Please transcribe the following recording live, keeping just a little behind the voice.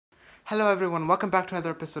Hello everyone, welcome back to another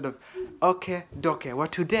episode of Dokeea, where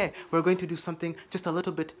today we're going to do something just a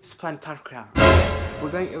little bit spectacular.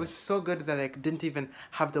 It was so good that I didn't even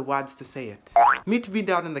have the words to say it. Meet me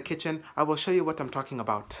down in the kitchen, I will show you what I'm talking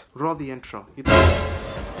about. Roll the intro.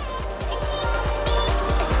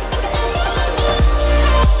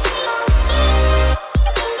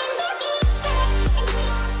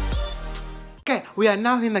 Okay, we are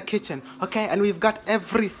now in the kitchen, okay, and we've got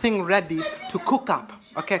everything ready to cook up.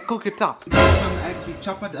 Okay, cook it up. Some eggs, we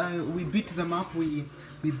chop it, we beat them up, we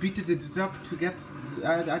beat it up to get,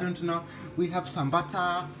 I don't know, we have some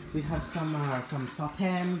butter, we have some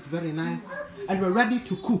sautés, very nice, and we're ready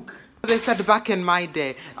to cook. They said back in my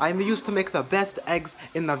day, I used to make the best eggs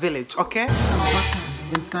in the village, okay? Some butter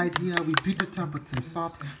inside here, we beat it up with some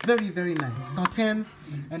salt, very, very nice. Sautés,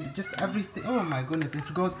 and just everything, oh my goodness,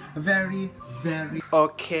 it goes very, very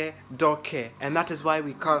Dokeea, and that is why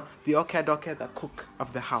we call the Dokeea the cook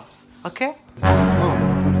of the house, okay?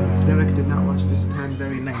 Oh goodness, Derek did not wash this pan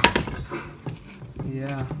very nice.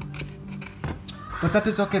 Yeah. But that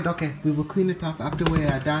is Dokeea. We will clean it off after we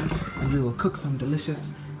are done, and we will cook some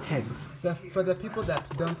delicious eggs. So for the people that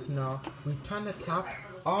don't know, we turn the top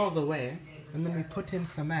all the way, and then we put in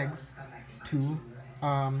some eggs to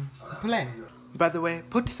play. By the way,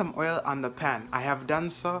 put some oil on the pan. I have done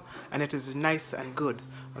so, and it is nice and good,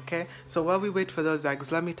 okay? So while we wait for those eggs,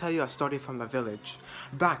 let me tell you a story from the village.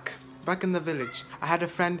 Back in the village, I had a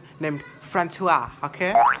friend named Francois,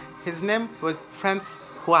 okay? His name was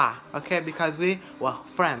Francois, okay? Because we were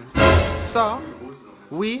friends. So,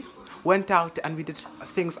 we went out and we did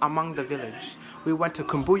things among the village. We went to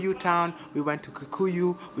Kumbuyu town, we went to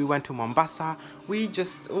Kikuyu, we went to Mombasa. We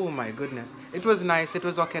just, oh my goodness. It was nice, it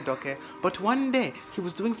was Dokeea. But one day, he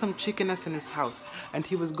was doing some chickiness in his house. And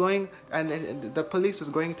he was going, and the police was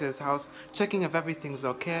going to his house, checking if everything's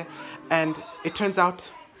okay. And it turns out,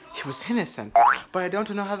 he was innocent. But I don't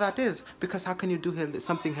know how that is, because how can you do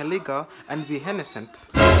something illegal and be innocent?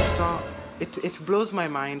 So it blows my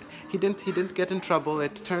mind. He didn't get in trouble.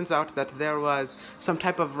 It turns out that there was some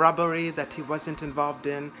type of robbery that he wasn't involved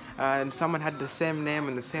in, and someone had the same name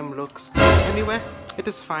and the same looks. Anyway, it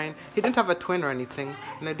is fine. He didn't have a twin or anything,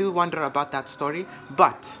 and I do wonder about that story.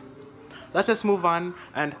 But let us move on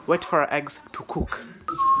and wait for our eggs to cook.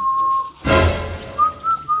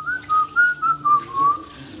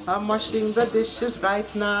 I'm washing the dishes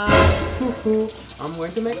right now. I'm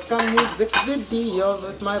going to make a music video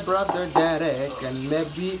with my brother Derek, and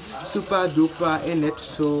maybe Super Duper in it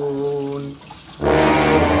soon.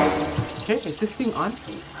 Okay, is this thing on?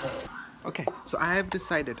 Okay, so I have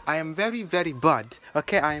decided I am very, very bored.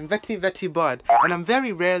 Okay, I am very bored, and I'm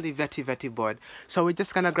very rarely very bored. So we're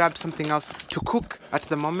just gonna grab something else to cook at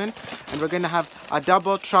the moment, and we're gonna have a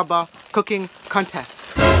double trouble cooking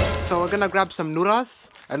contest. So we're gonna grab some noodles,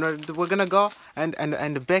 and we're gonna go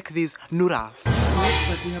and bake these noodles.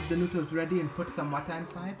 But we have the noodles ready and put some water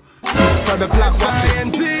inside. For the black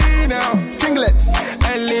now, singlets,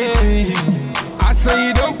 I say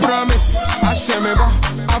you don't promise. I share me,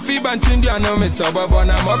 I feel banching you know me so, but I'm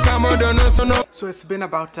So it's been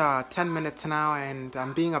about 10 minutes now, and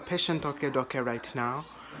I'm being a patient Dokeea right now.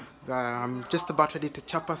 I'm just about ready to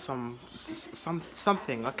chop us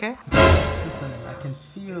something, okay? Listen, I can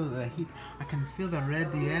feel the heat. I can feel the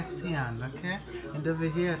red hand, okay? And over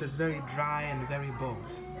here it is very dry and very bold.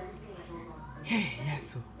 Hey,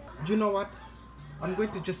 yes. Do you know what? I'm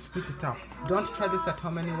going to just split it up. Don't try this at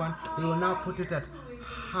home, anyone. We will now put it at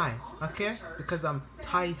high, okay? Because I'm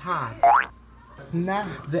hard. Now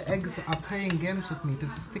the eggs are playing games with me. It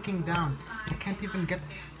is sticking down. I can't even get.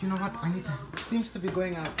 You know what? It seems to be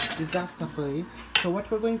going out disasterfully. So what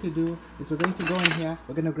we're going to do is we're going to go in here.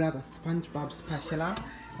 We're going to grab a SpongeBob spatula,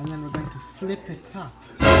 and then we're going to flip it up.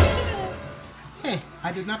 Hey,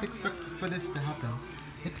 I did not expect for this to happen.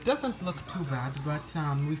 It doesn't look too bad, but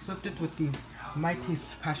we flipped it with the mighty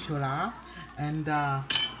spatula, and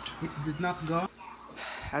it did not go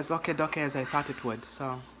as Dokeea as I thought it would.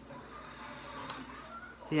 So.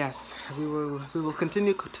 Yes, we will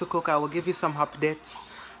continue to cook. I will give you some updates,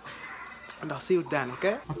 and I'll see you then,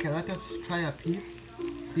 okay? Okay, let us try a piece,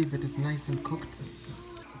 see if it is nice and cooked.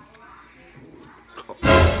 Oh.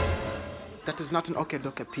 That is not an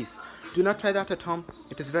Dokeea piece. Do not try that at home.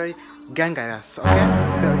 It is very gangarous, okay?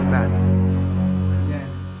 Very bad. Yes,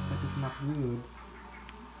 that is not good.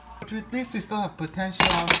 But at least we still have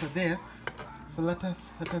potential for this. So let us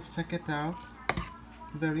check it out.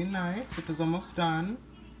 Very nice. It is almost done.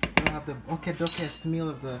 We'll have the Dokeaest meal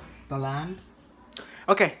of the land.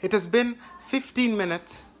 Okay, it has been 15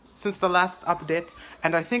 minutes since the last update,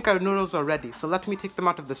 and I think our noodles are ready. So let me take them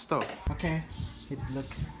out of the stove. Okay,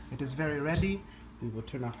 it is very ready. we will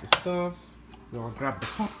turn off the stove, we will grab the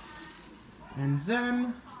pot, and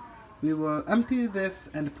then we will empty this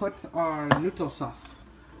and put our noodle sauce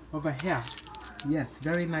over here. Yes,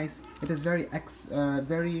 very nice. It is very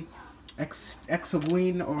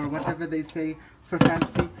exoguine or whatever they say for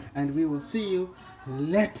fancy, and we will see you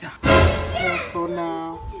later. Careful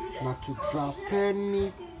now, not to drop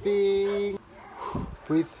anything.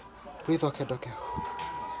 Breathe, breathe, okay, okay.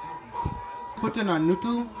 Put in our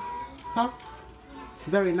noodle sauce.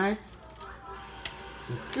 Very nice.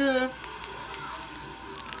 Okay.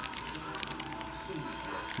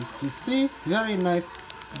 You see, very nice,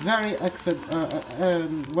 very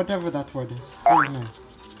whatever that word is. Very nice.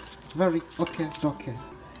 Very okay.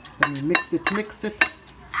 Then we mix it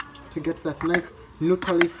to get that nice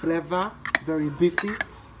noodly flavor. Very beefy.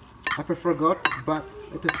 I prefer goat, but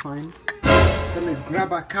it is fine. Then we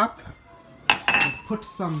grab a cup and put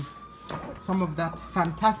some of that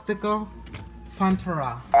fantastical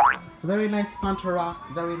Fantara. Very nice Fantara.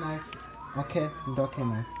 Very nice. Okay, Dokeea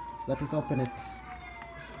nice. Let us open it.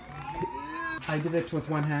 I did it with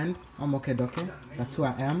one hand. I'm okay, Dokeea. That's who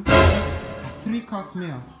I am. A 3-course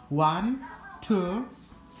meal. 1, 2,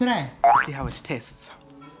 3. Let's see how it tastes.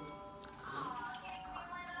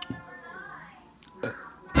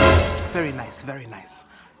 Very nice, very nice.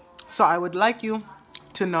 So I would like you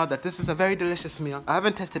to know that this is a very delicious meal. I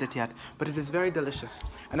haven't tested it yet, but it is very delicious.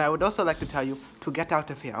 And I would also like to tell you to get out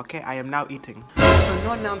of here, okay? I am now eating. So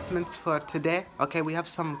no announcements for today, okay? We have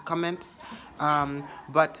some comments,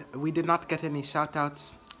 but we did not get any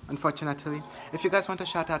shout-outs, unfortunately. If you guys want a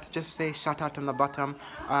shout-out, just say shout-out on the bottom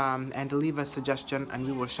and leave a suggestion, and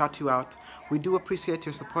we will shout you out. We do appreciate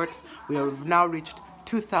your support. We have now reached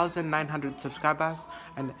 2,900 subscribers,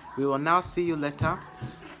 and we will now see you later.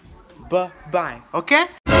 Bye, okay?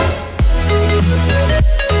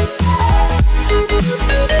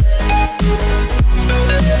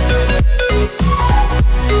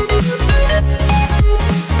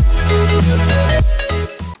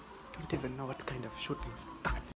 Don't even know what kind of shooting style.